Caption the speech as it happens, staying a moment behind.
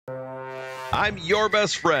I'm your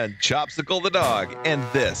best friend, Chopsicle the Dog, and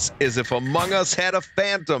this is If Among Us Had a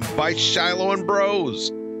Phantom by Shiloh and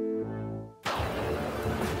Bros.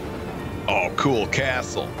 Oh, cool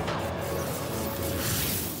castle.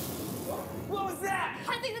 What was that?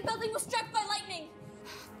 I think the building was struck by lightning.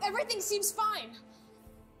 Everything seems fine.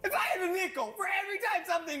 If I had a nickel for every time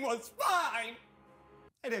something was fine,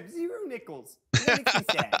 I'd have 0 nickels. That makes me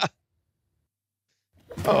sad.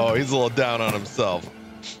 Oh, he's a little down on himself.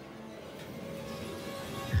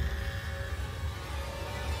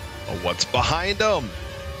 Oh, what's behind him?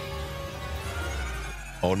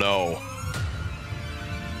 Oh no.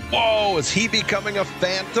 Whoa, is he becoming a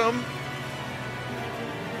phantom?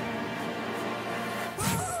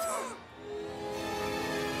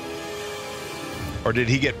 Or did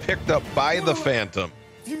he get picked up by the phantom?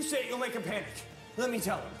 If you say you'll make him panic, let me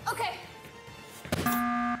tell him. Okay.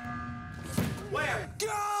 Where?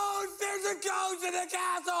 Ghost! There's a ghost in the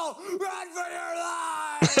castle! Run for your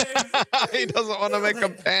life! He doesn't want to make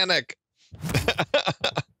him panic.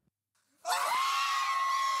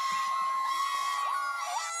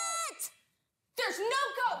 There's no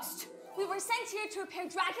ghost! We were sent here to repair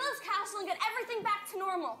Dracula's castle and get everything back to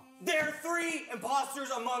normal. There are 3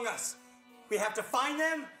 imposters among us. We have to find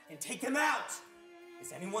them and take them out.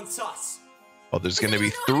 Is anyone sus? Oh, there's going to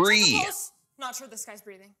be 3. Not sure this guy's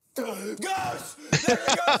breathing. Ghost! There's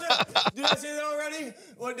a ghost! Did I say that already?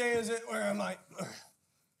 What day is it? Where am I?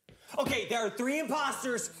 Okay, there are 3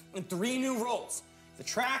 imposters and 3 new roles. The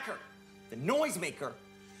tracker, the noisemaker,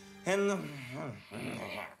 and the...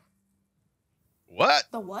 What?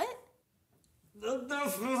 The what?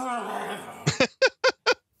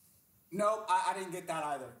 Nope, I didn't get that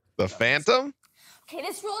either. The phantom? Okay,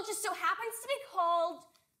 this role just so happens to be called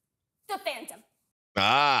the Phantom.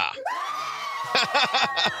 Ah. Oh,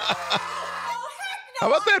 heck no, How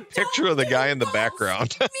about that I picture don't of the guy do in the ghosts.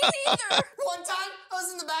 background? Me neither. One time, I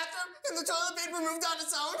was in the bathroom and the toilet paper moved on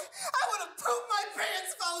its own. I would have pooped my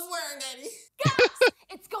pants if I was wearing any. Guys,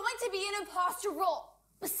 it's going to be an imposter role.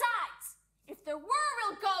 Besides, if there were a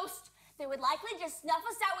real ghost, they would likely just snuff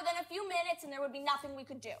us out within a few minutes and there would be nothing we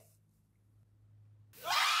could do.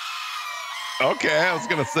 Okay, I was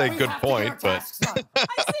going to say good point, but... I say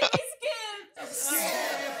we skip.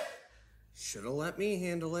 Should have let me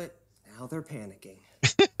handle it. Now they're panicking.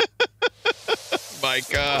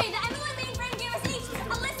 Micah. Okay, the Emily mainframe gave us each a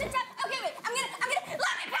list of okay, wait, I'm gonna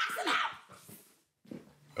let me pass them out.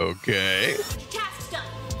 Okay. Task's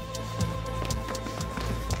done.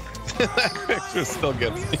 That picture still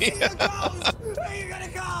gets me. Where are you gonna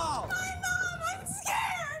go? My mom, I'm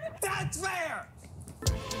scared. That's fair.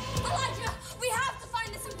 Elijah, we have to find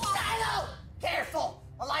this imposter. Shiloh! Careful!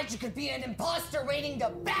 Elijah could be an imposter waiting to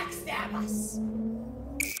backstab us.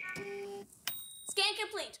 Scan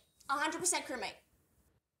complete. 100% crewmate.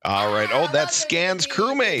 All right. Oh, that scans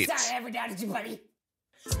crewmates. Sorry, I ever doubted you, buddy.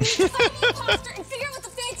 Find the imposter and figure out what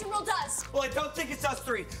the fancy role does. Well, I don't think it's us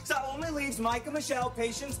 3. So that only leaves Micah, Michelle,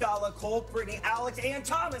 Patience, Dalla, Cole, Brittany, Alex, and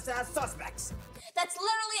Thomas as suspects. That's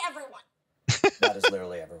literally everyone. That is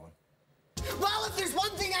literally everyone. Well, if there's one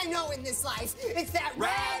thing I know in this life, it's that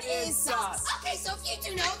Red is sus. Okay, so if you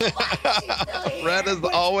do know, then why is she still here? Red is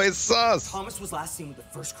always sus. Thomas was last seen with the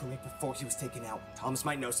first crewmate before he was taken out. Thomas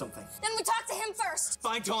might know something. Then we talk to him first.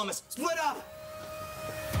 Fine, Thomas. Split up.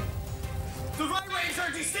 The right waves are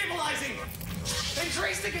destabilizing.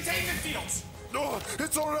 Increase the containment fields. No,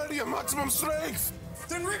 it's already at maximum strength.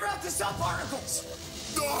 Then reroute the subparticles.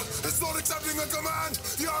 No, it's not accepting the command.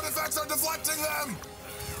 The artifacts are deflecting them.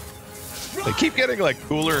 They keep getting like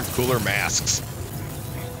cooler and cooler masks.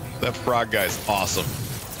 That frog guy's awesome.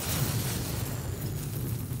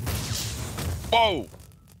 Whoa.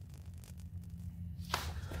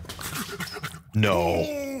 No.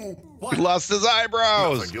 He lost his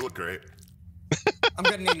eyebrows. Nothing, you look great. I'm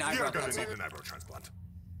gonna need an eyebrow. You're gonna need an eyebrow transplant.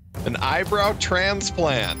 An eyebrow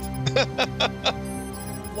transplant.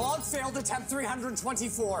 Log failed attempt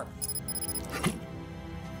 324.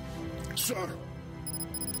 Sir.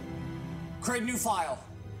 Create new file.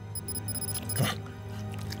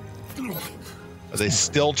 Are they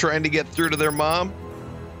still trying to get through to their mom?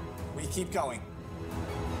 We keep going.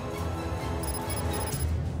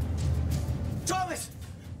 Thomas!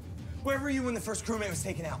 Where were you when the first crewmate was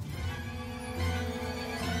taken out?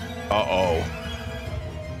 Uh-oh.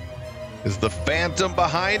 Is the phantom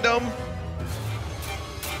behind him?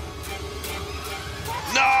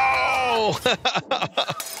 No!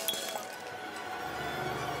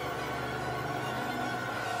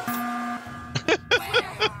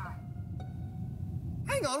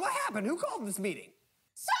 Hang on, what happened? Who called this meeting?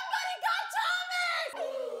 Somebody got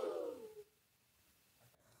Thomas!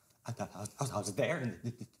 I thought I was there, and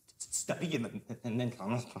study and then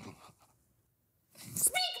Thomas. Speak,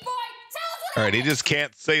 boy! Tell us what All right, he just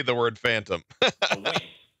can't say the word phantom. The wind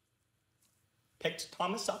picked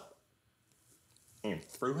Thomas up and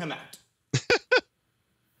threw him out.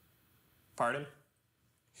 Pardon?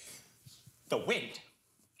 The wind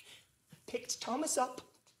picked Thomas up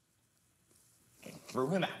and threw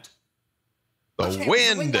him out. The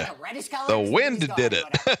wind. The wind did it.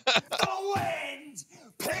 The wind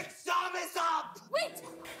picked Thomas up! Wait!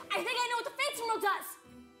 I think I know what the Phantom Roll does!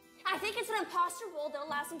 I think it's an imposter roll that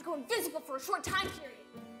allows him to go invisible for a short time period.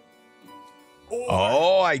 Or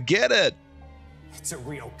Oh, I get it. it's a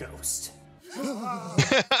real ghost. Okay,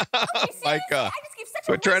 seriously, Like, I just gave such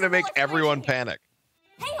a we're trying to make reasonable everyone explanation panic.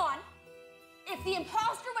 here. Hang on. If the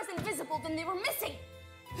imposter was invisible, then they were missing.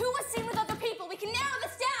 Who was seen with other people? We can narrow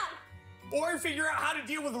this down. Or figure out how to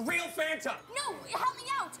deal with a real phantom. No, help me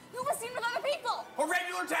out. Who was seen with other people? A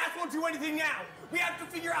regular task won't do anything now. We have to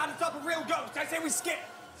figure out how to stop a real ghost. I say we skip.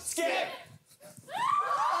 Skip!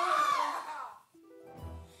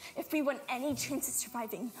 If we want any chance of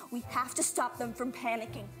surviving, we have to stop them from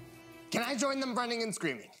panicking. Can I join them running and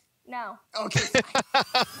screaming? No. Okay,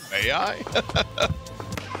 fine. May I?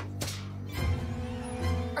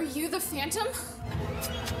 Are you the Phantom?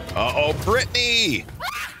 Uh-oh, Brittany!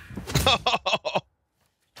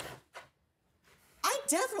 I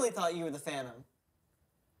definitely thought you were the Phantom.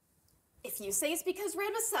 If you say it's because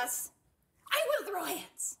Red was sus, I will throw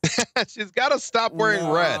hands. She's got to stop wearing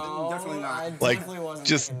red. Definitely not. I Like, definitely wasn't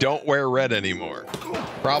just thinking don't wear red anymore.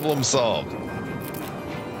 Problem solved.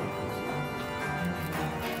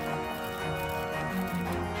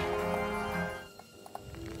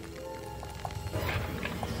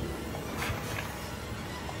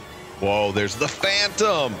 Whoa, there's the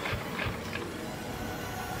Phantom. that.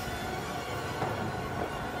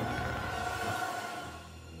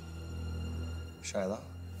 Shiloh?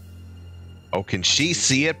 Oh, can she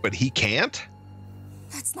see it, but he can't?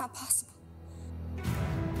 That's not possible.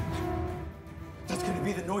 That's gonna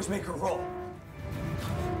be the noisemaker roll.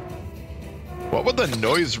 What would the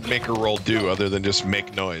noisemaker roll do other than just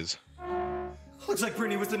make noise? Looks like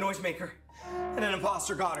Brittany was the noisemaker, and an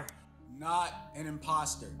imposter got her. Not an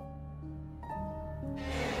imposter.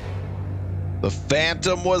 The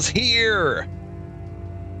Phantom was here.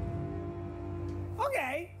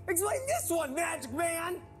 Okay, explain this one, Magic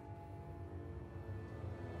Man.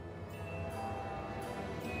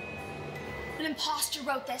 An imposter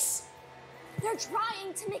wrote this. They're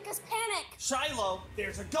trying to make us panic. Shiloh,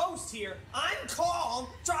 there's a ghost here. I'm calm,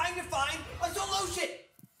 trying to find a solution.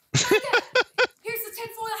 Here's the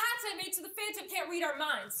tinfoil hats I made so the Phantom can't read our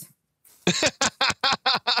minds.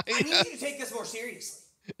 I need you to take this more seriously.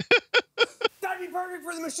 That'd be perfect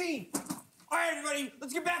for the machine. All right, everybody,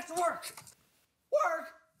 let's get back to work. Work?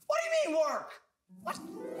 What do you mean work? What?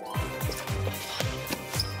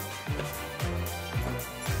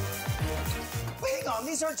 Wait, hang on,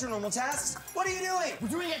 these aren't your normal tasks. What are you doing? We're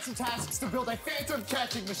doing extra tasks to build a phantom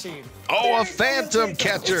catching machine. Oh, a Phantom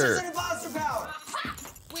catcher. It's just an imposter power. Aha!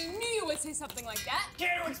 We knew you would say something like that.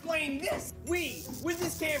 Care to explain this? We, with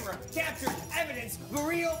this camera, captured evidence of a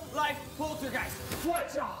real-life poltergeist.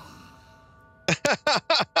 What's up?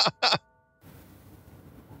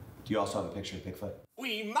 Do you also have a picture of Bigfoot?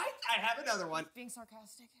 We might. I have another one. Being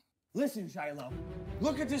sarcastic. Listen, Shiloh.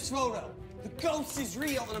 Look at this photo. The ghost is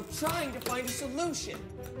real, and I'm trying to find a solution.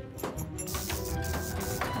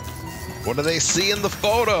 What do they see in the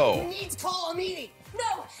photo? We need to call a meeting.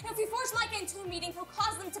 No, if we force Micah into a meeting, he'll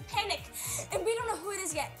cause them to panic. And we don't know who it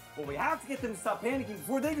is yet. Well, we have to get them to stop panicking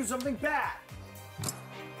before they do something bad.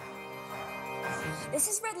 This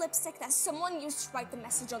is red lipstick that someone used to write the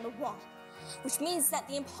message on the wall, which means that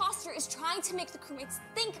the imposter is trying to make the crewmates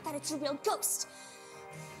think that it's a real ghost.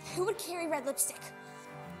 Who would carry red lipstick?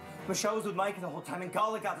 Michelle was with Micah the whole time, and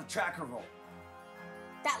Gala got the tracker roll.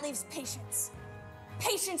 That leaves Patience.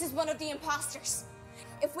 Patience is one of the imposters.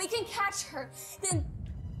 If we can catch her, then...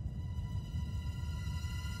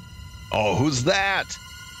 Oh, who's that?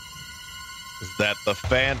 Is that the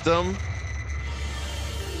Phantom?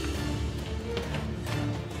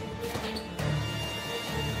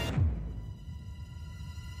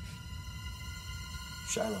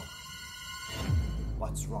 Shiloh,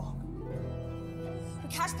 what's wrong? We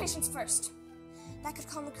catch Patience first. That could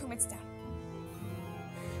calm the crewmates down.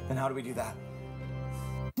 Then how do we do that?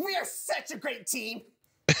 We are such a great team.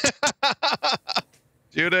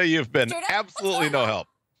 Judah, you've been Judah, absolutely no help.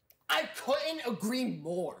 I couldn't agree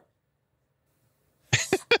more.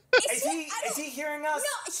 Is he hearing us?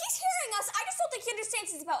 No, he's hearing us. I just don't think he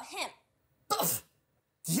understands it's about him. Ugh.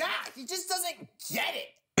 Yeah, he just doesn't get it.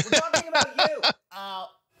 We're talking about you.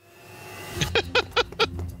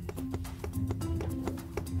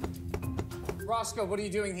 Roscoe, what are you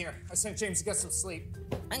doing here? I sent James to get some sleep.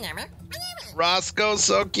 Roscoe's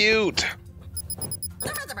so cute.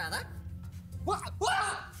 What? What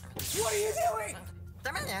are you doing?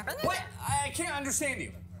 What? I can't understand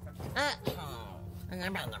you.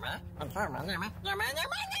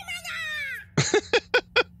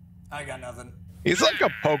 I got nothing. He's like a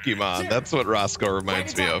Pokemon. That's what Roscoe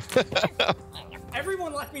reminds me of.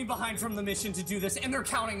 Everyone left me behind from the mission to do this, and they're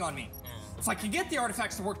counting on me. If I can get the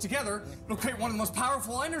artifacts to work together, it'll create one of the most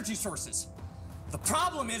powerful energy sources. The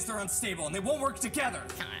problem is they're unstable, and they won't work together.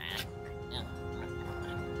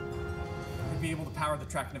 I'd be able to power the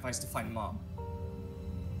tracking device to find Mom.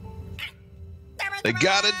 They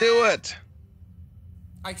gotta do it.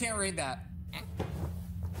 I can't read that.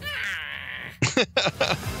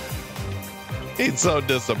 He's so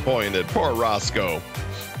disappointed. Poor Roscoe.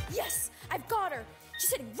 Yes, I've got her. She's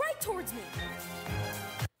heading right towards me.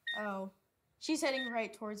 Oh, she's heading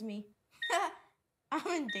right towards me. I'm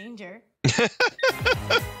in danger. Sorry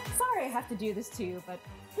I have to do this to you, but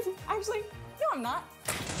actually, no, I'm not.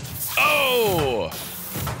 Oh!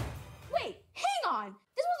 Wait, hang on.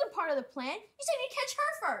 This wasn't part of the plan. You said you'd catch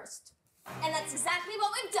her first. And that's exactly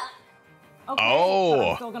what we've done. Okay, Oh. but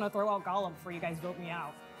I'm still gonna throw out Gollum before you guys vote me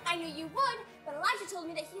out. I knew you would, but Elijah told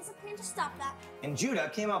me that he has a plan to stop that. And Judah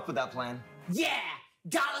came up with that plan. Yeah!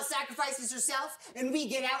 Gala sacrifices herself, and we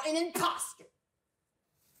get out an imposter.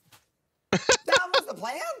 That was the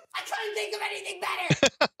plan? I couldn't think of anything better!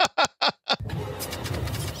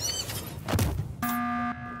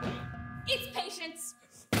 It's Patience,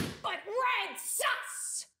 but red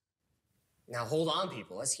sus! Now hold on,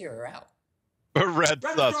 people. Let's hear her out. Red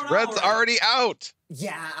sus. Red's already out.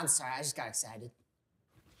 Yeah, I'm sorry. I just got excited.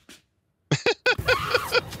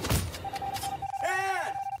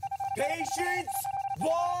 And Patience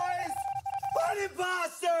was an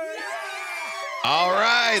imposter! All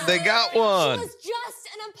right, they got one. She was just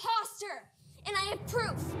an imposter, and I have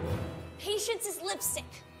proof. Patience is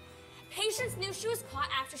lipstick. Patience knew she was caught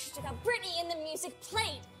after she took out Brittany and the music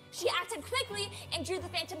played. She acted quickly and drew the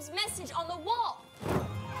Phantom's message on the wall.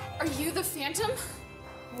 Are you the Phantom?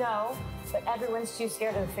 No, but everyone's too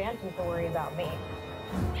scared of the Phantom to worry about me.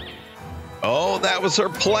 Oh, that was her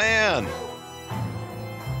plan.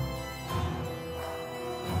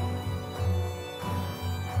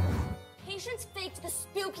 Patience faked the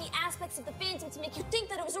spooky aspects of the Phantom to make you think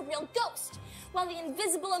that it was a real ghost, while the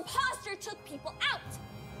invisible imposter took people out.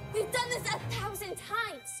 We've done this 1,000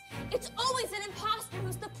 times. It's always an imposter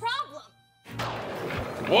who's the problem.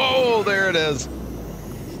 Whoa, there it is.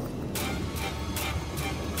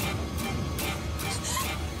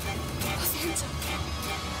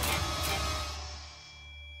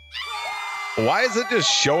 Why is it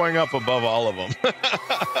just showing up above all of them?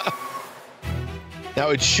 Now,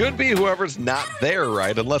 it should be whoever's not there,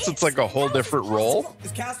 right? Unless it's like a whole different role.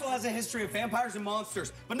 This castle has a history of vampires and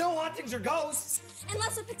monsters, but no hauntings or ghosts.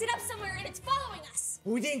 Unless we picked it up somewhere and it's following us.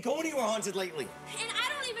 We didn't go anywhere haunted lately. And I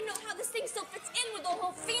don't even know how this thing still fits in with the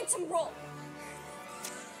whole Phantom role.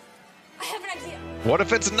 I have an idea. What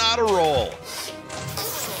if it's not a role?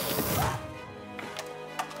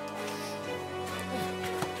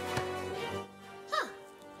 Huh.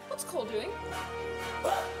 What's Cole doing?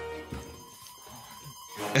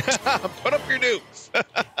 Put up your nukes.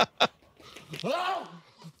 Whoa!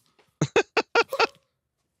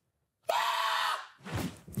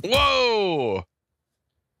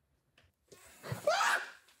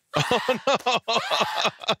 Oh no!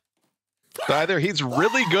 So either he's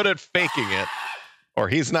really good at faking it, or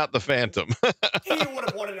he's not the Phantom. He would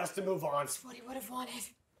have wanted us to move on. That's what he would have wanted.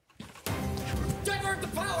 Divert the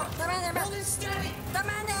power! Hold it steady!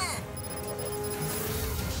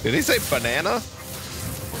 Did he say banana?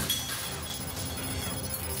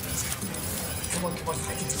 Come on,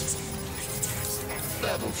 I can do this.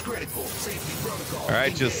 Levels critical. Safety protocol. All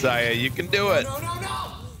right, Josiah, you can do it. No!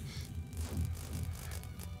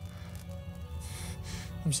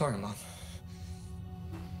 I'm sorry, Mom.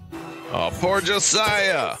 Oh, poor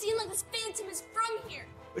Josiah. It seems like this Phantom is from here.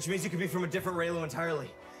 Which means you could be from a different Ralo entirely.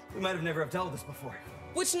 We might have never have dealt with this before.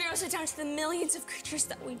 Which narrows it down to the millions of creatures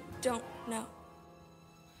that we don't know.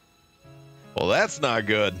 Well, that's not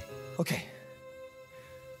good. Okay.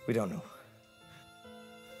 We don't know.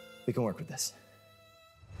 We can work with this.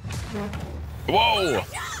 Whoa!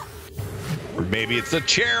 Or maybe it's a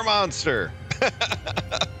chair monster. What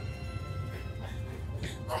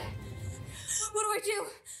do I do?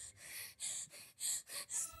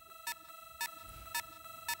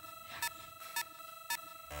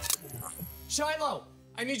 Shiloh,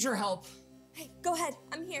 I need your help. Hey, go ahead.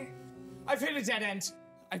 I'm here. I've hit a dead end.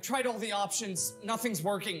 I've tried all the options. Nothing's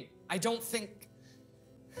working. I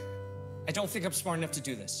I don't think I'm smart enough to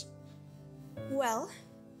do this. Well,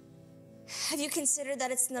 have you considered that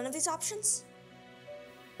it's none of these options?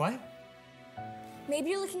 What?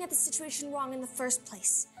 Maybe you're looking at the situation wrong in the first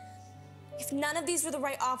place. If none of these were the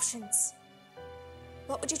right options,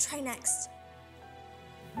 what would you try next?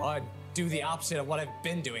 Well, I'd do the opposite of what I've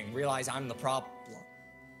been doing. Realize I'm the problem.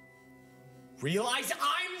 Realize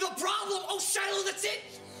I'm the problem! Oh, Shiloh, that's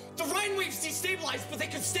it! The Rhine waves destabilized, but they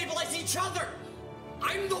could stabilize each other!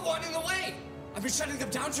 I'm the one in the way! I've been shutting them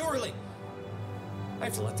down too early. I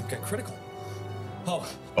have to let them get critical. Oh.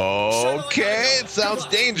 Okay, it sounds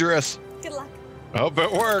dangerous. Good luck. Hope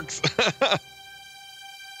it works.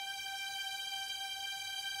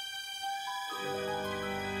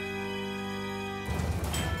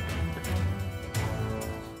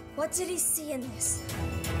 What did he see in this?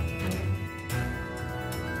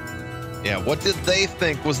 Yeah, what did they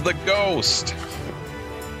think was the ghost?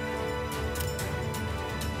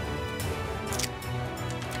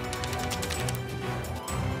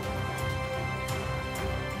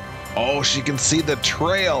 Oh, she can see the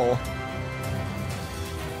trail.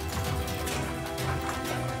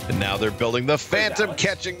 And now they're building the phantom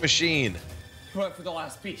catching machine. Went for the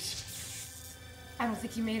last piece. I don't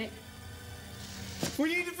think you made it.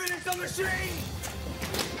 We need to finish the machine!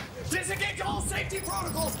 Disengage all safety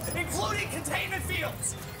protocols, including containment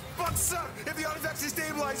fields! But sir, if the artifacts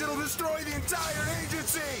destabilize, it'll destroy the entire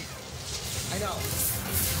agency! I know.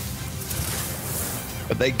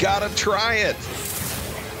 But they gotta try it.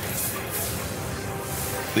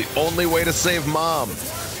 The only way to save Mom.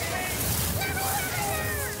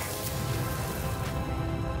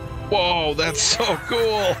 Whoa, that's so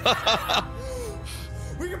cool.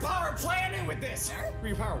 We can power a planet with this. We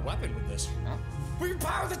can power a weapon with this. We can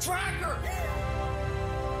power the tracker.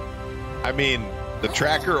 I mean, the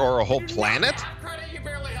tracker or a whole planet? Credit, you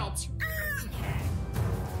barely helped.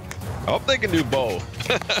 I hope they can do both.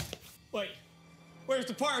 Wait, where's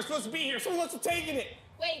the part? I'm supposed to be here. Someone must have taken it.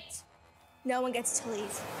 Wait. No one gets to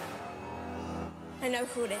leave. I know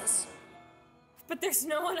who it is. But there's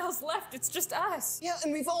no one else left. It's just us. Yeah,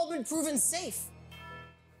 and we've all been proven safe.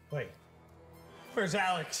 Wait, where's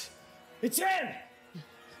Alex? It's him!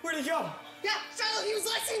 Where'd he go? Yeah, Shiloh, he was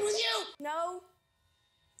listening with you! No,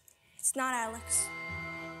 it's not Alex.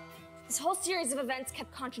 This whole series of events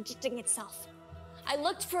kept contradicting itself. I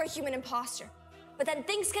looked for a human imposter, but then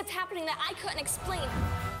things kept happening that I couldn't explain.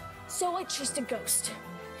 So I chased a ghost.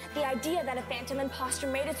 The idea that a phantom imposter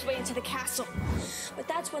made its way into the castle. But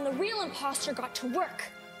that's when the real imposter got to work,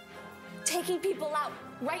 taking people out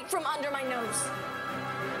right from under my nose.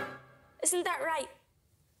 Isn't that right,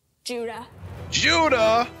 Judah?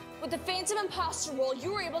 Judah? With the phantom imposter role,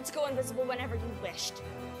 you were able to go invisible whenever you wished.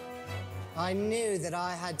 I knew that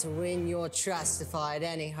I had to win your trust if I had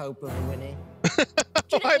any hope of winning. Judah,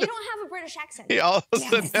 you don't have a British accent. He also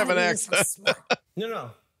didn't have an accent.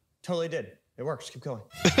 No, totally did. It works. Keep going.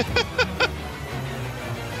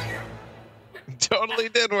 Totally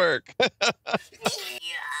did work.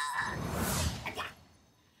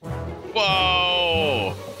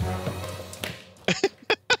 Whoa.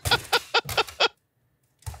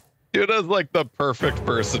 Judah's like the perfect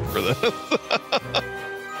person for this.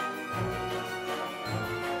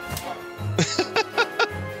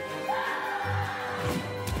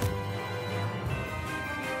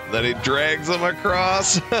 Then he drags him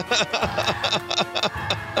across.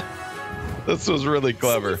 This was really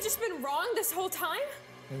clever. So we've just been wrong this whole time?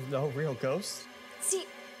 There's no real ghost? See,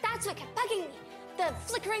 that's what kept bugging me. The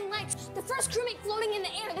flickering lights, the first crewmate floating in the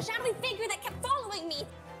air, the shadowy figure that kept following me.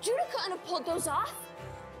 Judah couldn't have pulled those off.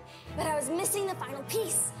 But I was missing the final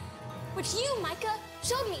piece, which you, Micah,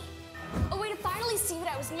 showed me. A way to finally see what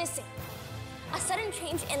I was missing. A sudden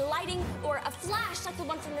change in lighting or a flash like the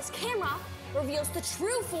one from this camera reveals the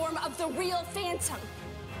true form of the real phantom,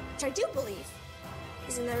 which I do believe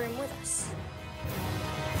is in the room with us.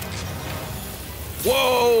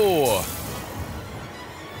 Whoa!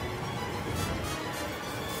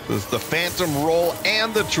 This is the phantom role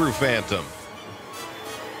and the true phantom.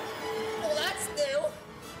 Well, that's new.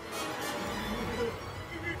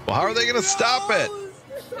 Well, how are they gonna stop it?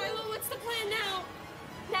 Shiloh, what's the plan now?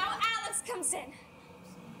 Now Alex comes in.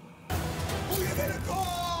 We're gonna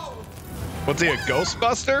call! What's he, a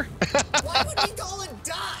Ghostbuster? Why would we call a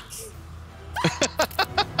duck?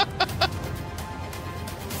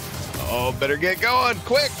 Oh, better get going,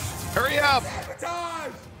 quick! Hurry up!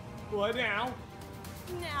 Sabotage! What now?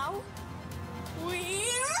 Now we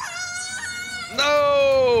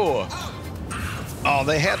No! Oh,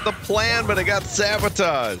 they had the plan, but it got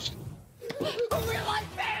sabotaged. A real life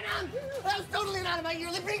phantom! That was totally not in my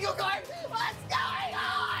yearly bingo card! What's going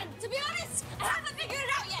on? To be honest, I haven't figured it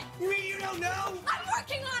out yet. You mean you know don't know? I'm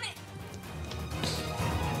working on it!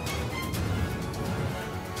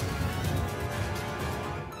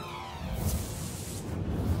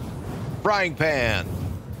 Frying pan.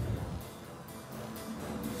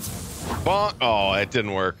 Bonk. Oh, it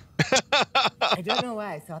didn't work. I don't know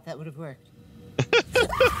why I thought that would have worked. It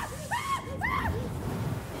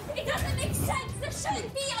doesn't make sense! There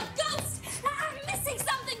shouldn't be a ghost! I'm missing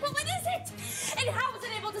something, but what is it? And how was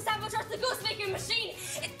it able to sabotage the ghost-making machine?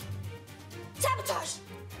 Sabotage!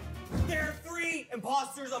 There are 3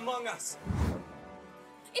 imposters among us.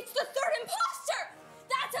 It's the 3rd imposter!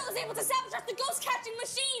 That's how it was able to sabotage the ghost-catching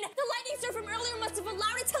machine! The lightning surge from earlier must have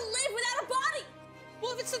allowed it to live without a body!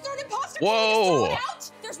 Well, if it's the 3rd imposter, can we just throw it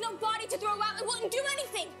out? There's no body to throw out, it wouldn't do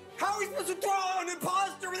anything! How are we supposed to throw out an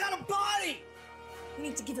imposter without a body? We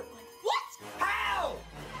need to give it one. What? How?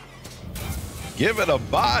 Give it a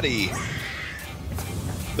body.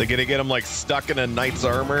 They're gonna get him like stuck in a knight's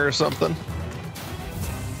armor or something.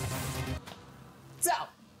 So,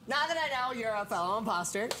 now that I know you're a fellow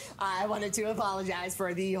imposter, I wanted to apologize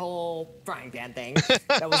for the whole frying pan thing.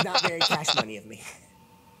 That was not very cash money of me.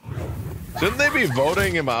 Shouldn't they be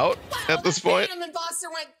voting him out at this point? The Phantom imposter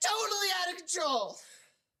went totally out of control.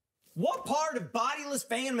 What part of bodiless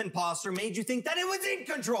Phantom imposter made you think that it was in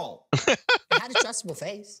control? It had a trustable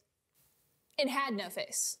face, It had no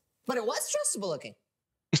face. but it was trustable looking.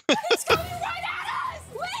 It's coming right at us!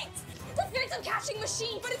 Wait! The phantom catching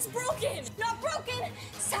machine, but it's broken! Not broken!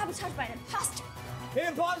 Sabotaged by an imposter. The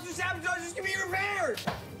imposter sabotages can be repaired!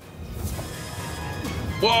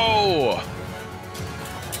 Whoa!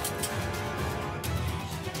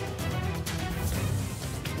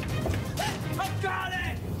 I got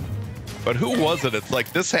it! But who was it? It's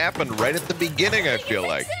like this happened right at the beginning, I feel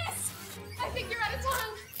like. I think you're out of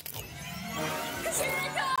time. Here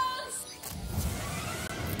it goes!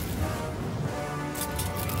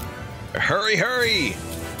 Hurry, hurry!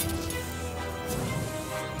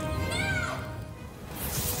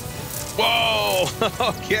 Whoa!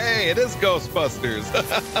 Okay, it is Ghostbusters.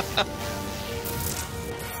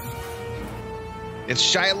 It's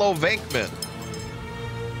Shiloh Venkman.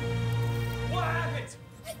 What happened?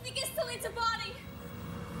 I think it still needs a body.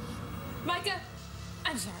 Micah,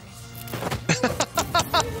 I'm sorry.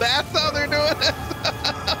 That's how they're doing it.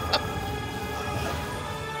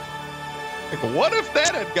 Like, what if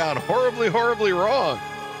that had gone horribly, horribly wrong?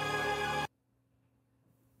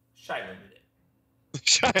 Shiloh did it.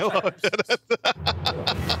 Shiloh did it.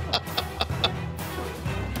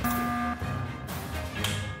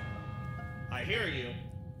 I hear you.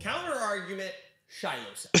 Counter argument,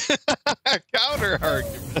 Shiloh said. Counter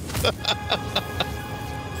argument.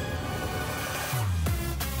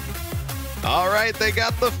 All right, they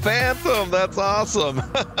got the Phantom. That's awesome.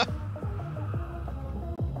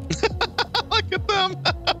 Look at them.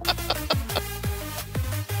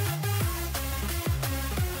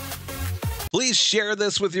 Please share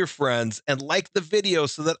this with your friends and like the video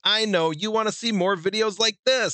so that I know you want to see more videos like this.